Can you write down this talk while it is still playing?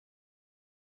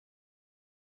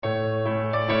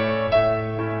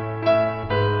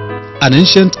An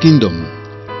ancient kingdom,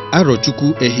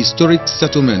 Arochukwu, a historic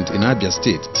settlement in Abia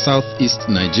State, southeast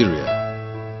Nigeria.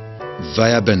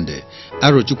 Via Bende,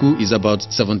 Arochukwu is about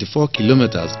 74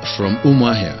 kilometers from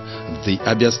Umuahia, the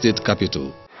Abia State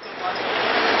capital.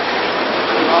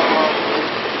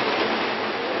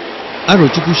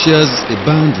 Arochukwu shares a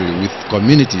boundary with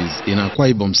communities in Akwa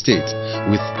Ibom State,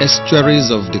 with estuaries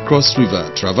of the Cross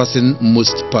River traversing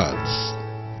most parts.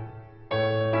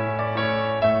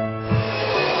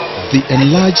 The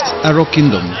enlarged Aro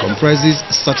Kingdom comprises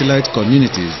satellite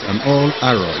communities and all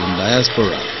Aro in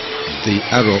diaspora, the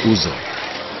Aro Uzo.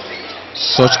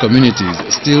 Such communities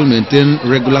still maintain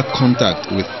regular contact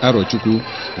with Arochukwu,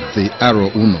 the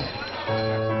Aro Uno.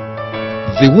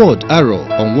 The word Aro,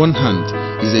 on one hand,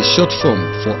 is a short form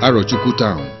for Arochukwu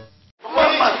town.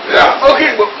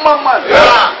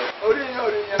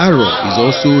 Aro is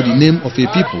also the name of a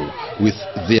people with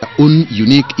their own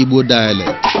unique Igbo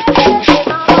dialect.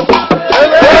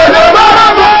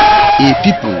 A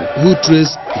people who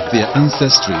trace their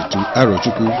ancestry to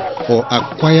Arochukwu or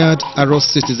acquired Aro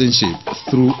citizenship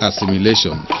through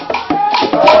assimilation.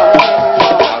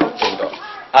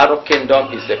 Aro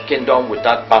Kingdom is a kingdom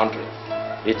without boundary.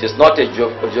 It is not a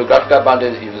geographical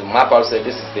boundary. You map out say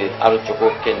this is the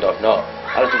Arochukwu Kingdom. No,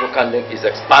 Arochukwu Kingdom is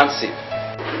expansive.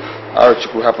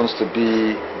 Arochukwu happens to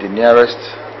be the nearest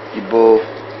Igbo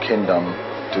kingdom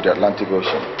to the Atlantic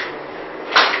Ocean.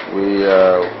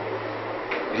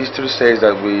 History says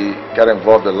that we got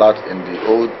involved a lot in the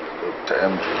old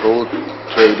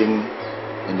trading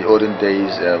in the olden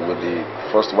days with the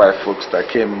first white folks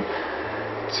that came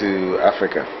to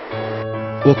Africa.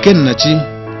 Okennachi,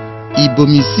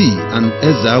 Ibomisi and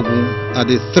Ezeagwu are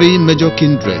the three major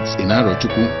kindreds in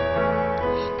Arochukwu.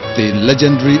 The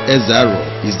legendary Ezaro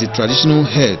is the traditional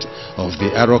head of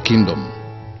the Aro Kingdom.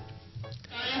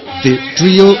 The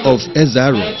trio of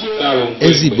Ezaro,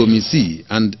 Ezibomisi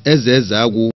and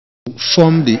Ezeagwu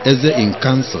form the Eze in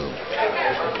council.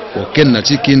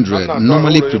 Okennachi kindred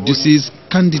normally produces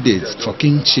candidates for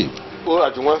kingship.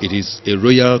 It is a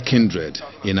royal kindred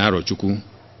in Arochukwu.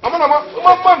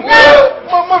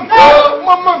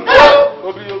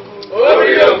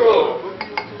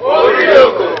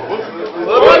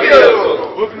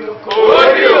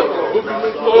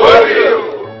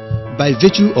 By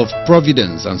virtue of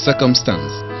providence and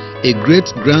circumstance, a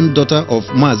great-granddaughter of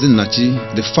Mazin Nachi,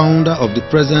 the founder of the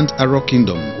present Aro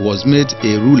Kingdom, was made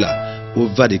a ruler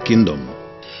over the kingdom.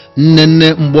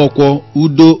 Nene Mbokwo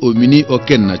Udo Omini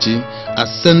Okennachi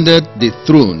ascended the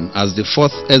throne as the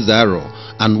fourth Ezaro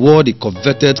and wore the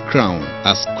coveted crown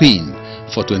as queen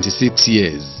for 26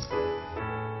 years.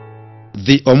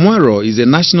 The Omwaro is a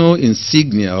national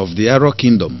insignia of the Aro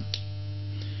Kingdom.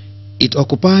 It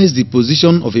occupies the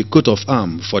position of a coat of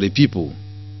arms for the people.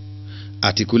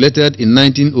 Articulated in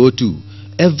 1902,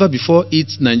 ever before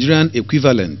its Nigerian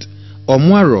equivalent,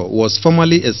 Omwaro was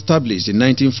formally established in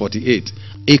 1948,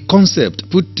 a concept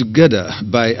put together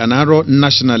by an Aro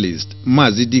nationalist,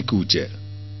 Mazi Dikuche.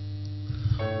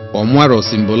 Omwaro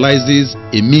symbolizes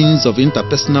a means of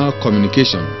interpersonal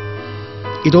communication.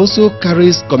 It also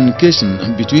carries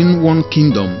communication between one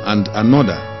kingdom and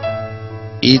another.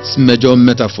 Its major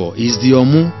metaphor is the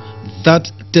Omu,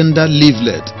 that tender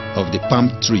leaflet of the palm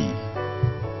tree.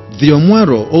 The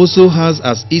Omwaro also has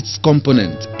as its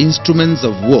component instruments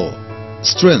of war,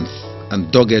 strength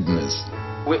and doggedness.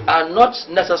 We are not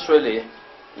necessarily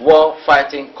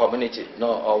war-fighting community,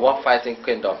 no, or war-fighting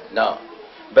kingdom, no.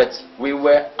 But we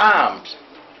were armed.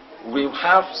 We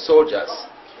have soldiers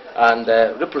and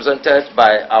represented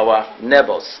by our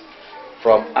neighbors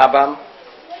from Abam,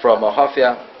 from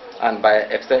Ohafia, and by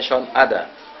extension Ada.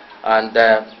 And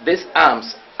these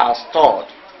arms are stored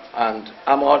and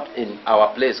armored in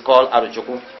our place called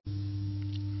Arochukwu.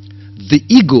 The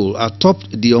eagle atop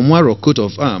the Omwaro coat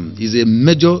of arms is a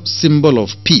major symbol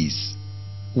of peace,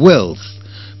 wealth,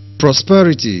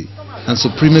 prosperity and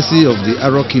supremacy of the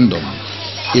Aro Kingdom,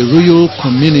 a royal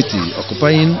community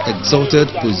occupying exalted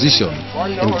position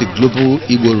in the global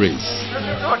Igbo race.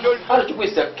 Arochukwu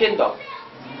is a kingdom.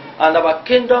 And our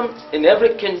kingdom, in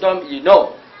every kingdom, you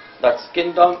know that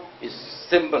kingdom is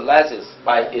symbolizes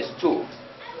by a stool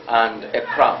and a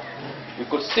crown. You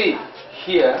could see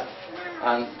here,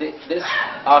 and this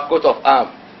our coat of arms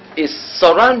is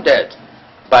surrounded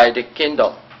by the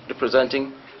kingdom,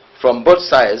 representing from both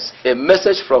sides a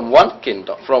message from one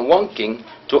kingdom, from one king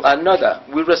to another.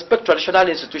 We respect traditional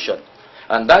institutions,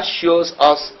 and that shows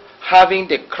us having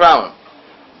the crown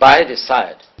by the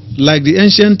side. Like the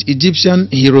ancient Egyptian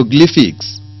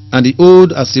hieroglyphics and the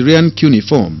old Assyrian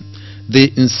cuneiform, the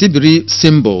Nsibiri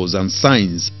symbols and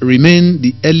signs remain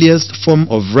the earliest form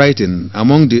of writing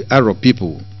among the Aro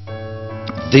people.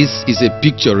 This is a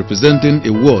picture representing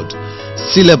a word,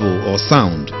 syllable or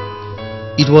sound.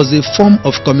 It was a form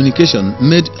of communication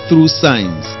made through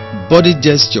signs, body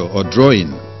gesture or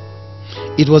drawing.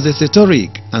 It was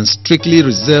esoteric and strictly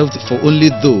reserved for only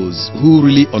those who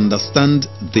really understand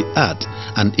the art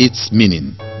and its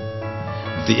meaning.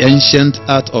 The ancient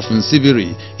art of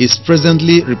Nsibiri is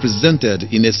presently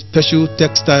represented in a special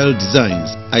textile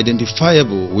designs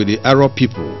identifiable with the Aro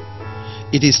people.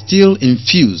 It is still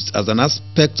infused as an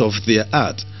aspect of their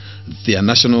art, their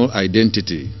national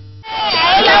identity.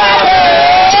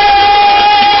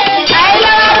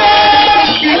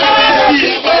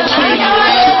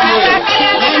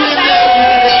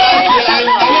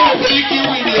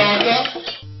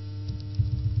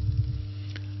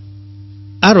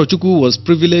 Arochukwu was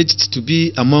privileged to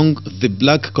be among the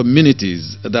black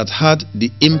communities that had the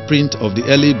imprint of the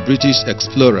early British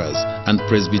explorers and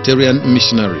Presbyterian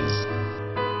missionaries.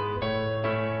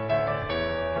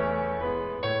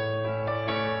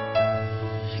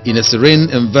 In a serene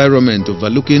environment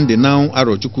overlooking the now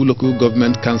Arochukwu Local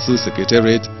Government Council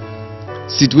Secretariat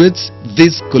situates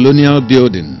this colonial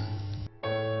building.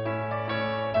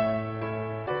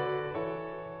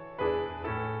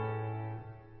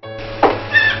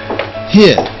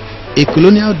 Here, a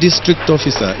colonial district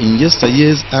officer in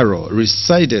yesteryear's Aro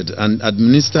resided and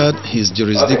administered his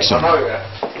jurisdiction.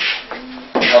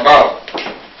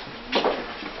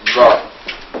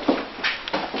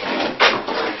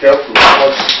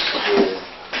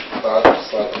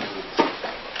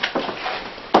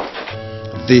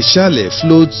 The chalet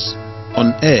floats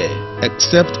on air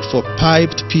except for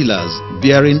piped pillars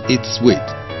bearing its weight.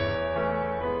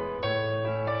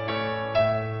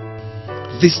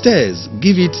 The stairs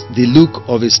give it the look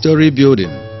of a story building.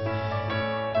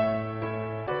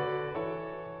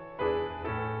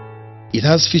 It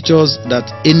has features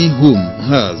that any home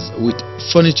has, with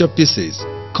furniture pieces,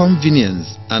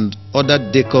 convenience and other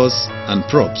decors and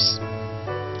props.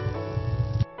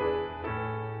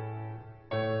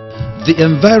 The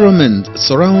environment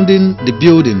surrounding the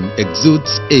building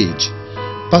exudes age,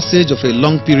 passage of a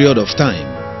long period of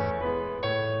time.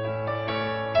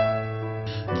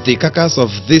 The carcass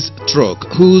of this truck,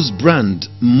 whose brand,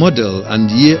 model and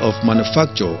year of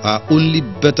manufacture are only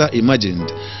better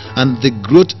imagined, and the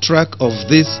growth track of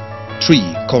this tree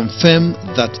confirm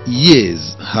that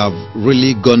years have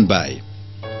really gone by.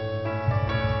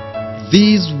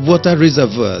 These water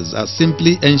reservoirs are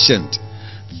simply ancient.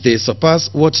 They surpass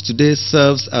what today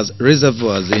serves as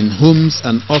reservoirs in homes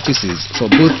and offices for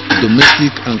both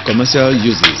domestic and commercial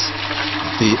uses.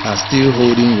 They are still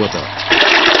holding water.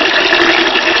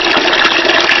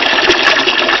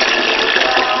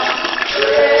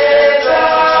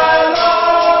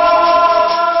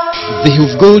 The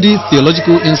Hufgoldi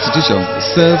Theological Institution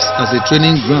serves as a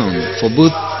training ground for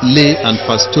both lay and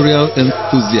pastoral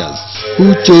enthusiasts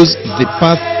who chose the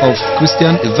path of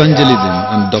Christian evangelism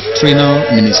and doctrinal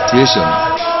ministration.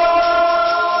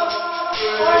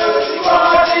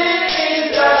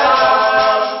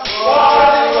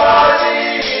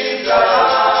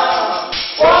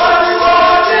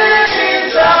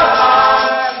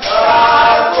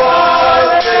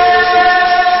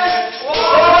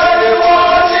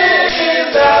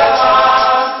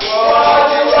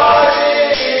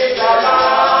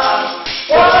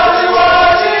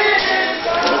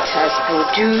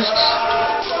 Produced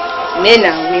men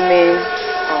and women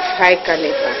of high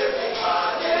caliber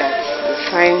that we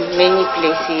find many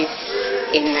places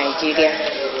in Nigeria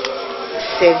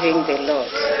serving the Lord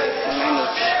and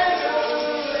humanity.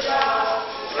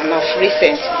 And of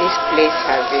recent, this place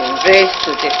has been raised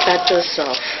to the status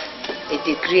of a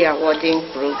degree awarding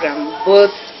program,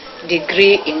 both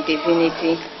degree in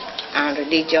divinity and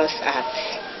religious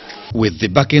arts. With the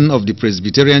backing of the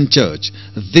Presbyterian Church,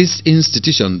 this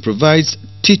institution provides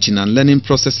teaching and learning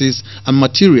processes and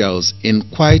materials in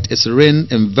quite a serene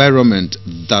environment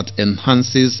that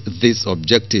enhances this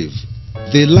objective.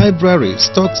 The library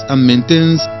stocks and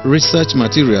maintains research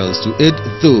materials to aid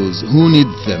those who need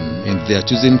them in their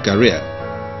chosen career.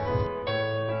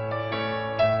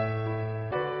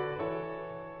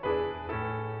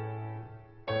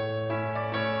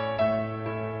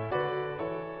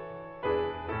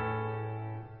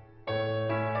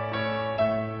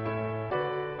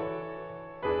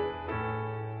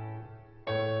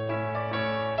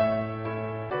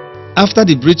 After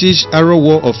the British Aro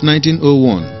War of 1901,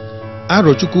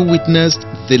 Arochukwu witnessed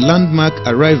the landmark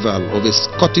arrival of a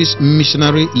Scottish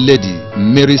missionary lady,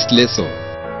 Mary Slessor.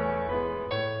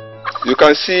 You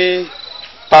can see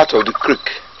part of the creek,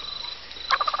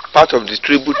 part of the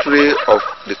tributary of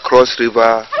the Cross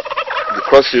River,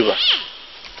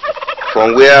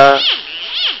 from where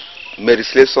Mary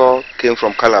Slessor came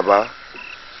from Calabar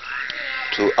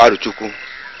to Arochukwu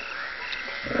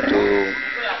to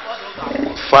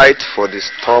fight for the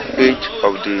stoppage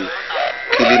of the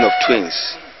killing of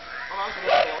twins.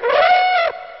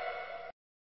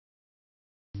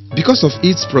 Because of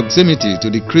its proximity to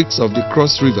the creeks of the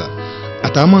Cross River,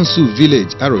 at Amansu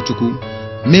village,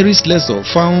 Arochukwu, Mary Slessor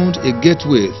found a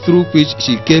gateway through which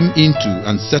she came into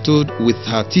and settled with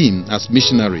her team as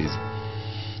missionaries.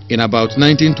 In about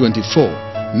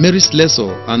 1924, Mary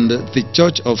Slessor and the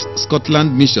Church of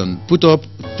Scotland Mission put up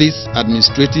this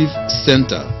administrative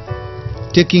center,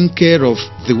 taking care of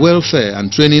the welfare and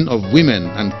training of women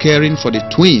and caring for the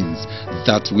twins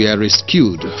that were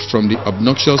rescued from the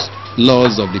obnoxious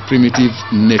laws of the primitive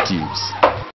natives.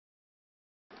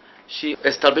 She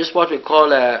established what we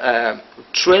call a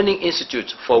training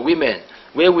institute for women,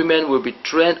 where women will be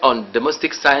trained on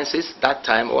domestic sciences, that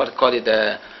time, or what we call it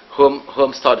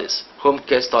home studies, home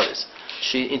care studies.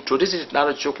 She introduced it in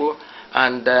Arochukwu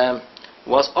and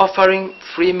was offering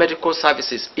free medical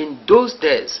services in those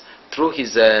days through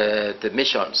the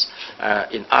missions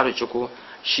in Arochukwu.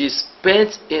 She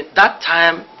spent in that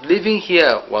time living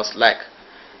here was like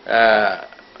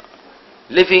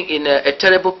living in a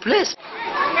terrible place.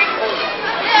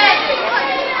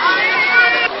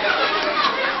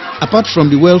 Apart from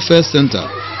the welfare center,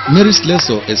 Mary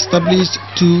Slessor established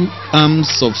 2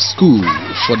 arms of school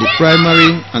for the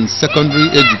primary and secondary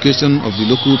education of the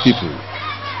local people.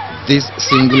 This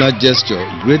singular gesture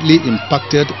greatly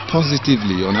impacted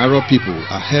positively on Aro people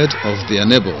ahead of their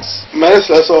neighbors. Mary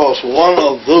Slessor was one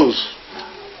of those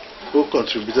who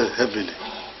contributed heavily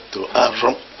to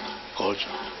Aro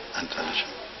culture and tradition,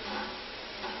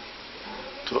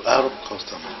 to Aro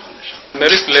custom and tradition.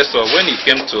 Mary Slessor, when he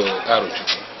came to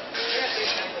Arochukwu,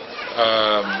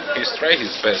 he tried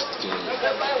his best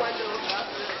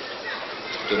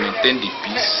to maintain the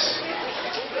peace,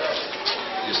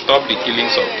 to stop the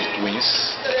killings of the twins,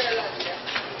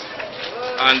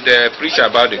 and preach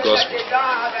about the gospel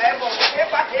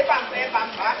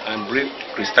and bring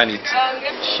Christianity.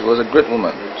 She was a great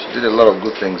woman. She did a lot of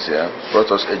good things here.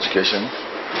 Brought us education,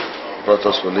 brought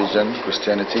us religion,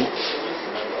 Christianity,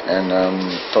 and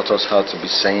taught us how to be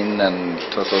sane, and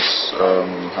taught us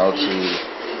how to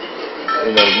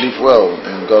live well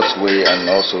in God's way, and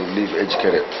also live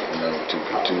educated, to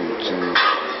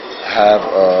have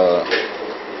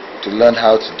to learn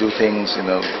how to do things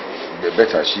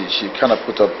better. She kind of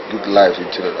put up good lives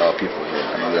into our people here,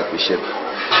 and we appreciate it.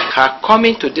 Her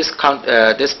coming to this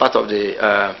part of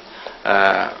the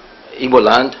Igbo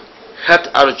land helped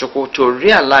Arochukwu to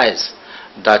realize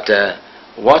that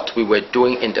what we were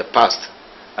doing in the past,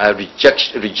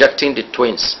 rejecting the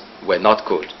twins, were not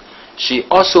good. She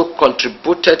also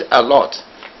contributed a lot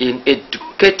in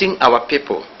educating our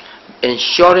people,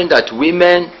 ensuring that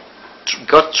women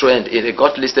got trained,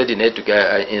 got listed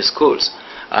in schools,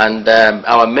 and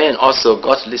our men also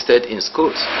got listed in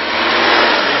schools.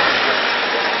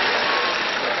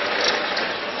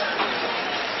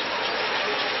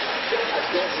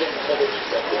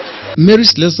 Mary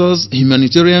Slessor's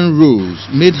humanitarian roles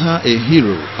made her a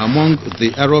hero among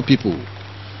the Aro people.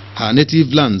 Her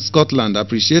native land, Scotland,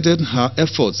 appreciated her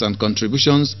efforts and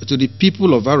contributions to the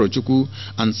people of Arochukwu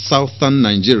and southern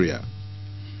Nigeria.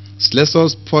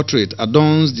 Slessor's portrait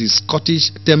adorns the Scottish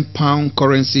 £10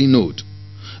 currency note.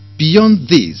 Beyond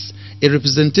this, a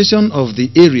representation of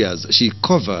the areas she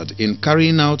covered in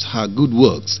carrying out her good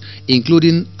works,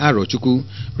 including Arochukwu,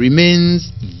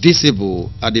 remains visible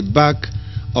at the back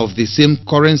of the same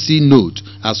currency note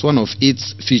as one of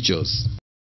its features.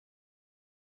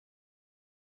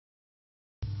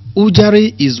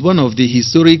 Ujari is one of the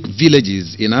historic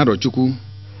villages in Arochukwu.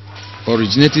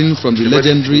 Originating from the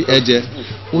legendary Eje,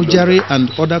 Ujari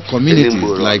and other communities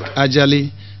like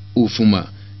Ajali, Ufuma,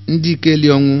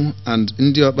 Ndikelyongu and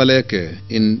Ndiopaleke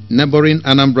in neighboring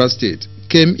Anambra State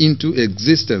came into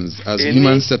existence as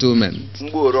human settlements.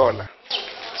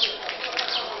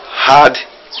 Had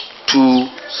 2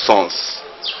 sons.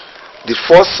 The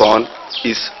first son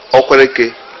is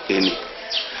Okwereke Eni.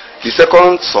 The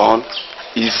second son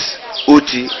is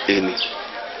Oti Eni.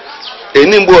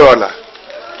 Eni Mborola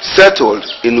settled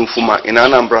in Ufuma in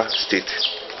Anambra State.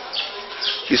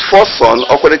 His first son,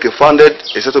 Okwereke, founded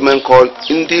a settlement called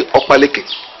Indi Opaleke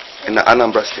in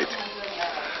Anambra State.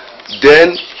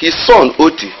 Then his son,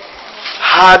 Oti,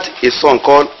 had a son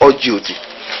called Ojioti.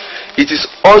 It is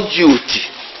Ojioti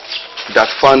that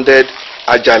founded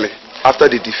Ajale after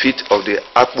the defeat of the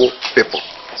Akpo people.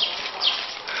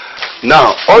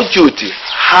 Now, Ojioti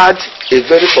had a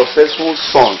very successful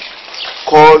son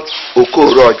called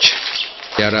Okoroj.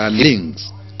 There are links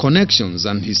connections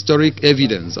and historic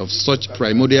evidence of such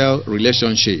primordial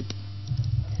relationship.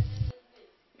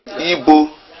 Igbo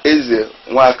Eze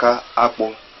Nwaka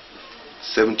Akpo,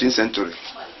 17th century,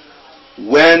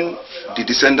 when the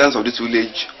descendants of this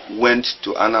village went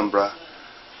to Anambra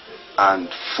and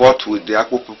fought with the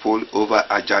Akpo people over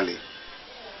Ajali.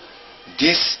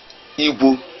 This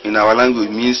Igbo in our language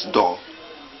means door.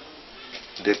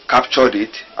 They captured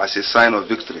it as a sign of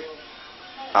victory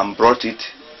and brought it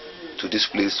to this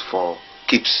place for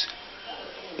keeps.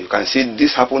 You can see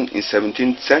this happened in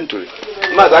 17th century.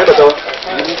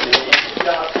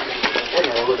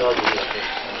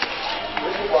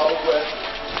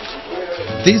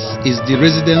 This is the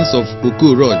residence of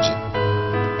Okuroji,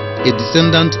 a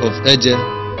descendant of Eje.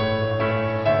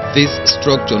 This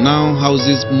structure now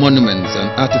houses monuments and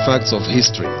artifacts of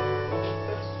history.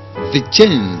 The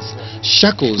chains,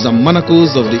 shackles and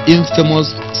manacles of the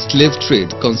infamous slave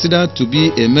trade, considered to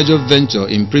be a major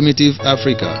venture in primitive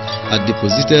Africa, are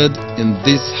deposited in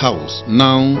this house,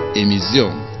 now a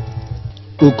museum.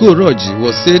 Okuroji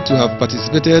was said to have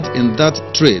participated in that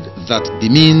trade that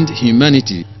demeaned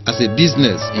humanity as a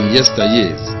business in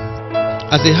yesteryears.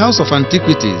 As a house of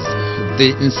antiquities,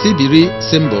 the Nsibiri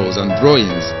symbols and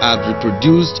drawings are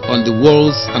reproduced on the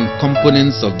walls and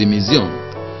components of the museum.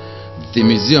 The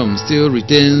museum still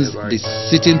retains the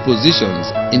sitting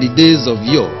positions in the days of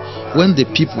yore, when the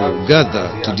people gather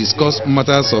to discuss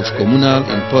matters of communal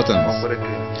importance.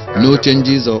 No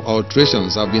changes or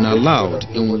alterations have been allowed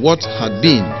in what had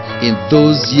been in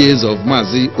those years of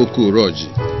Mazi Okuroji.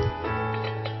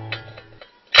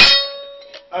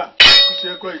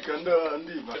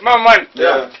 Maman!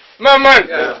 Yeah. Maman!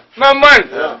 Yeah. Maman!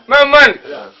 Yeah. Maman!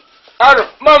 Yeah.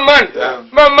 Maman! Yeah.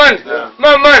 Maman! Yeah.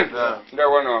 Maman! Yeah.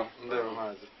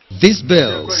 This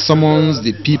bell summons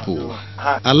the people,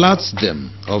 alerts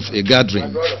them of a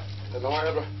gathering.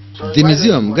 The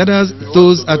museum gathers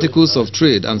those articles of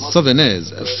trade and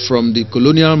souvenirs from the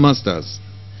colonial masters.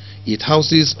 It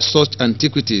houses such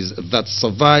antiquities that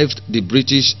survived the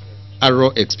British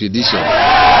Aro expedition.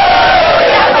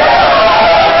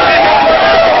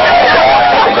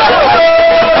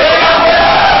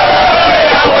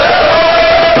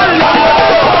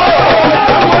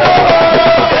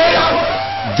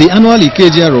 The annual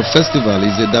Ikejiaro Festival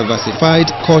is a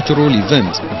diversified cultural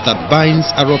event that binds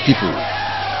Aro people.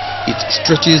 It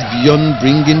stretches beyond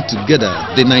bringing together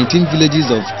the 19 villages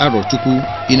of Arochukwu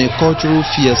in a cultural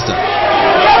fiesta.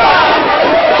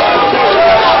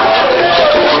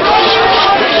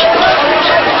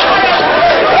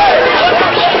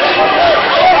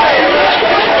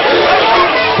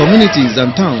 Communities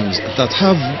and towns that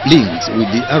have links with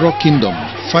the Aro Kingdom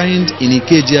find in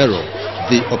Ikejiaro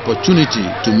the opportunity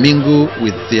to mingle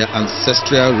with their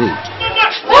ancestral root.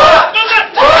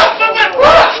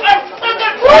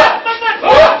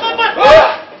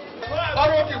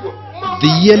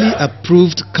 The yearly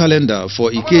approved calendar for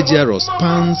Ikejiaro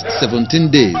spans 17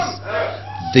 days.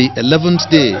 The 11th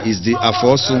day is the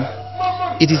Afosu.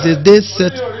 It is a day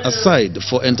set aside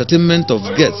for entertainment of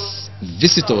guests,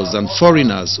 visitors and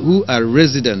foreigners who are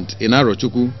resident in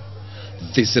Arochukwu.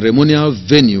 The ceremonial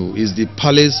venue is the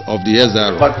palace of the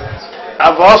Ezaro. But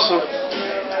Afosu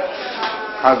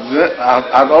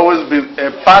has always been a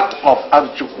part of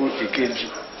Arochukwu Ikeji,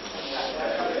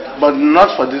 but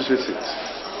not for this visit.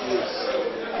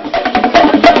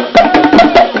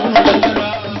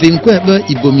 The Nkwebe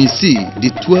Ibomisi,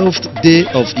 the 12th day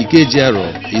of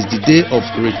Ikejiaro, is the day of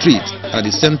retreat at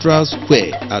the central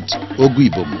square at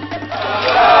Oguibomu.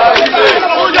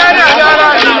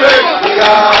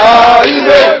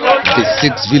 The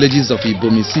 6 villages of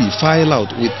Ibomisi file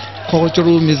out with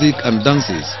cultural music and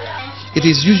dances. It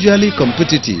is usually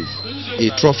competitive. A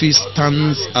trophy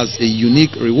stands as a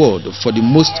unique reward for the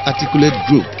most articulate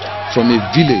group from a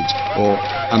village or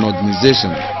an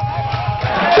organization.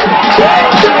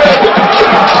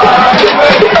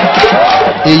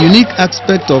 A unique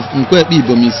aspect of Nkwebe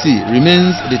Ibomisi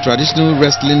remains the traditional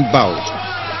wrestling bout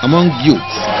among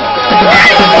youths.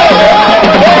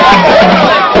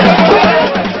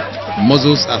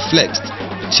 Muzzles are flexed,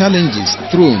 challenges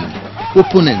thrown,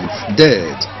 opponents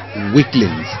dead,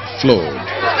 weaklings floored.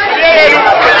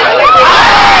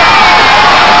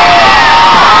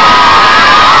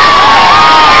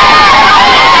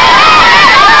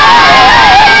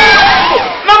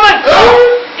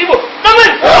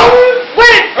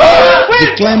 The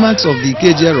climax of the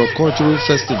Ikejiaro Cultural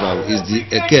Festival is the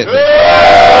Ekebe.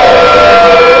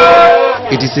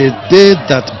 It is a day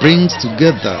that brings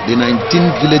together the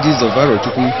 19 villages of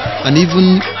Arochukwu and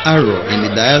even Aro in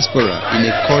the diaspora in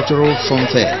a cultural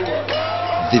funfair.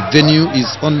 The venue is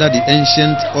under the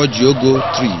ancient Ojiogo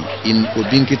tree in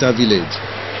Obinkita village.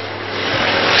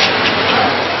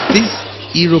 This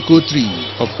Iroko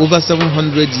tree of over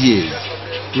 700 years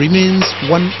remains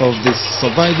one of the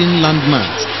surviving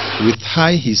landmarks with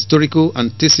high historical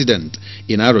antecedent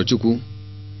in Arochukwu.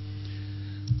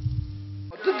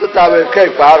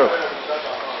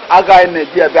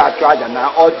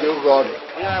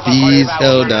 These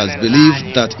elders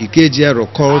believe that Ikejiaro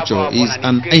culture is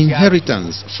an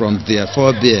inheritance from their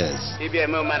forebears.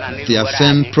 Their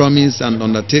firm promise and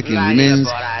undertaking remains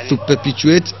to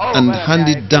perpetuate and hand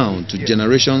it down to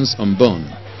generations unborn.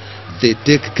 They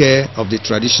take care of the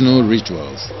traditional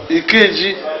rituals.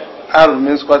 Ikejiaro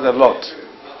means quite a lot.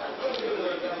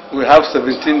 We have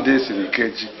 17 days in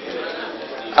Ikeji.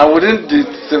 And within the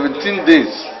 17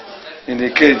 days in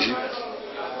Ikeji,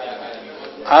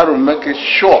 I will make it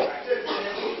sure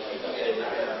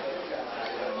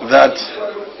that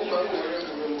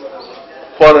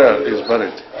Warrior is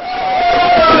buried.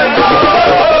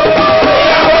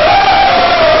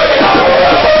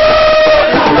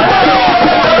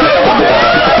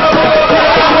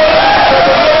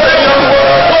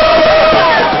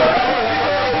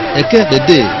 Eke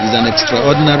Day is an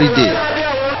extraordinary day.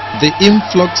 The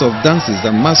influx of dances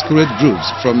and masquerade groups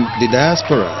from the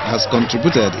diaspora has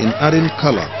contributed in adding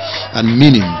color and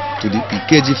meaning to the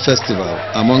Ikeji festival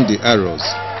among the Aros.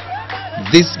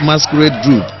 This masquerade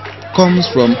group comes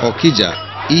from Okija,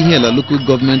 Ihiala local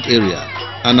government area,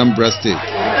 Anambra State.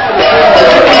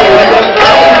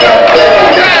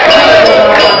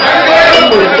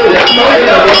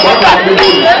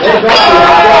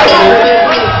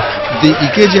 The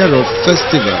Ikejiaro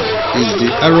Festival is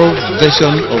the Aro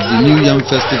version of the New Yam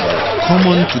Festival,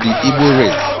 common to the Igbo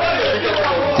race.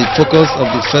 The focus of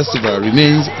the festival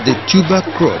remains the tuber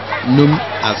crop known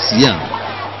as yam.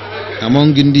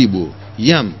 Among Igbo,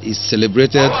 yam is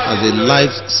celebrated as a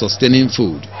life-sustaining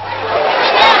food.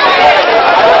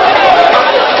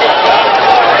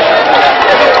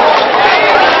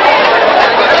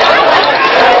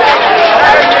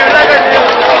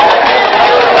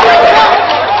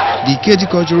 The Ikeji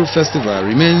Cultural Festival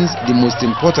remains the most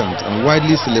important and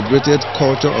widely celebrated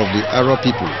culture of the Aro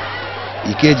people.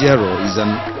 Ikejiaro is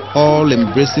an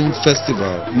all-embracing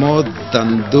festival more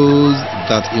than those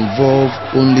that involve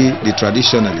only the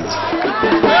traditionalists.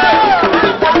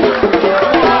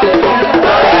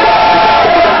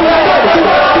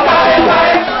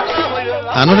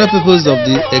 Another purpose of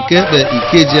the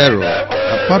Ikejiaro,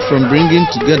 apart from bringing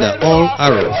together all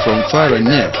Aro from far and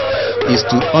near, is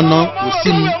to honor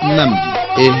Osim Nnamdi,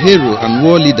 a hero and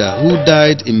war leader who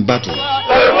died in battle.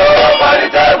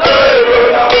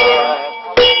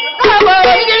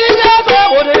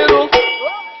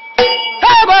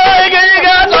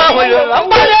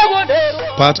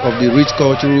 Part of the rich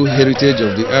cultural heritage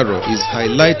of the Aro is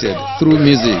highlighted through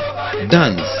music,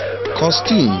 dance,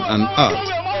 costume and art.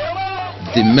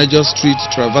 The major street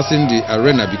traversing the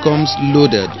arena becomes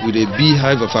loaded with a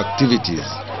beehive of activities.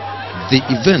 The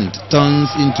event turns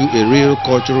into a real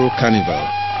cultural carnival.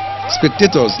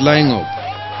 Spectators line up,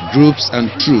 groups and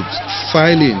troops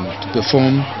file in to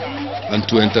perform and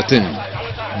to entertain.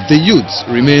 The youths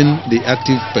remain the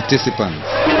active participants.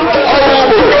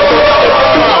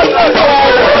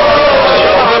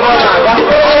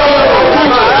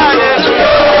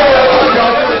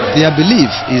 Their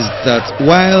belief is that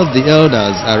while the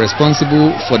elders are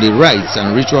responsible for the rites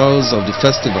and rituals of the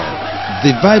festival,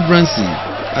 the vibrancy,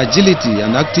 agility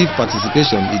and active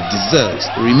participation it deserves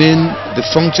remain the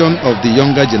function of the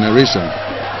younger generation.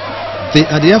 They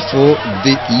are therefore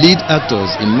the lead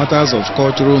actors in matters of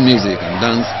cultural music and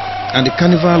dance and the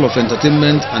carnival of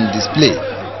entertainment and display,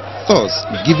 thus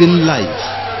giving life,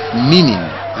 meaning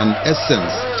and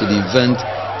essence to the event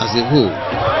as a whole.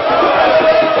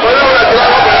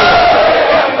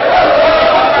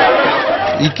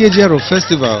 Ikejiaro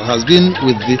Festival has been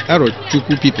with the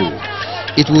Arochukwu people.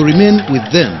 It will remain with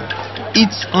them.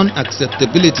 Its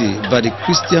unacceptability by the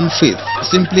Christian faith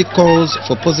simply calls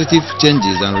for positive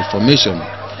changes and reformation.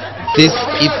 This,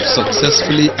 if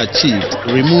successfully achieved,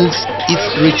 removes its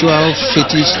ritual,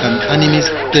 fetish and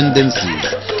animist tendencies,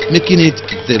 making it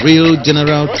the real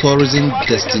general tourism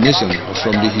destination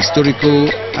from the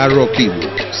historical Arochukwu,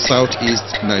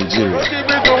 southeast Nigeria.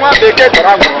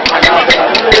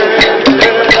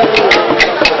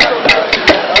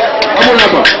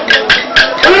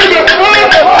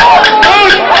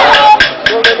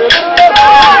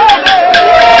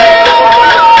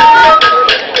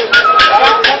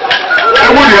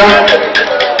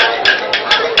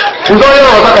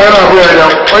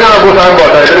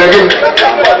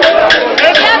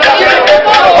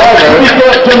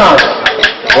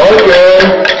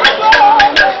 Okay.